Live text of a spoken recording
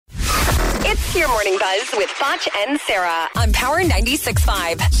Your Morning Buzz with Foch and Sarah on Power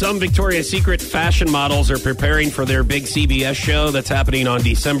 96.5. Some Victoria's Secret fashion models are preparing for their big CBS show that's happening on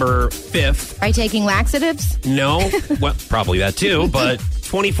December 5th. By taking laxatives? No, well, probably that too, but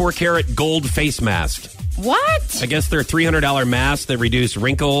 24-karat gold face mask. What? I guess they're $300 masks that reduce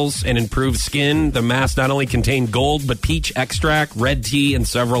wrinkles and improve skin. The masks not only contain gold, but peach extract, red tea, and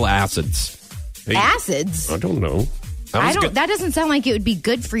several acids. Acids? I don't know. That doesn't sound like it would be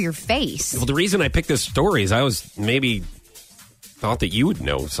good for your face. Well, the reason I picked this story is I was maybe thought that you would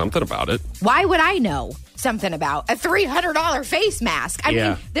know something about it. Why would I know something about a $300 face mask? I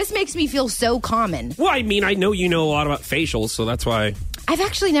mean, this makes me feel so common. Well, I mean, I know you know a lot about facials, so that's why. I've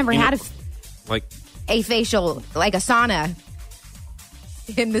actually never had a facial, like a sauna.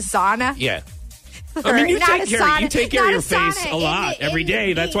 In the sauna? Yeah. I mean, you take care of your face a lot every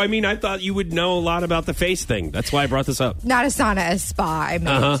day. That's why I thought you would know a lot about the face thing. That's why I brought this up. Not a sauna, a spa, I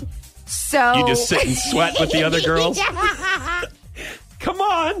meant. So you just sit and sweat with the other girls? Yeah. Come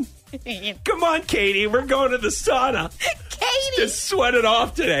on, Katie. We're going to the sauna. Katie! Just sweat it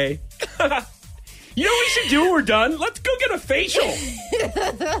off today. You know what we should do when we're done? Let's go get a facial.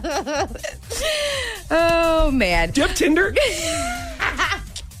 Oh, man. Do you have Tinder?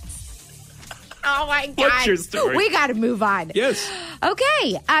 Oh, my God. What's your story? We got to move on. Yes.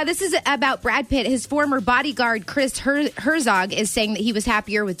 Okay. This is about Brad Pitt. His former bodyguard, Chris Herzog, is saying that he was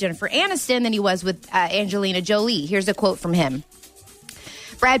happier with Jennifer Aniston than he was with Angelina Jolie. Here's a quote from him.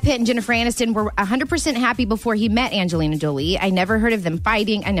 Brad Pitt and Jennifer Aniston were 100% happy before he met Angelina Jolie. I never heard of them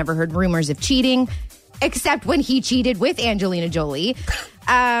fighting. I never heard rumors of cheating, except when he cheated with Angelina Jolie.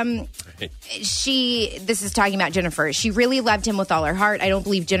 This is talking about Jennifer. She really loved him with all her heart. I don't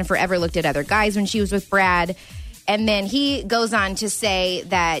believe Jennifer ever looked at other guys when she was with Brad. And then he goes on to say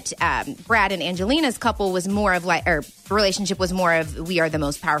that Brad and Angelina's couple was more of relationship was more of we are the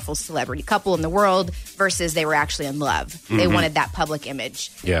most powerful celebrity couple in the world versus they were actually in love. Mm-hmm. They wanted that public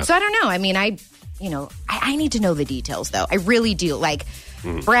image. Yeah. So I don't know. I mean, I need to know the details though. I really do. Like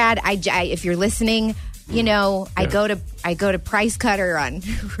Brad, if you're listening, you know, I go to Price Cutter on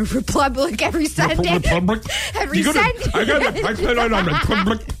Republic every Sunday. Republic? Every Sunday. I go to Price Cutter on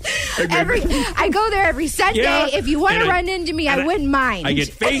Republic. I go there every Sunday. Yeah, if you want to run into me, I wouldn't mind. I get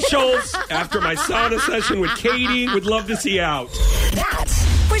facials after my sauna session with Katie. Would love to see you out. That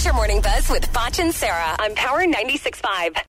was your Morning Buzz with Foch and Sarah on Power 96.5.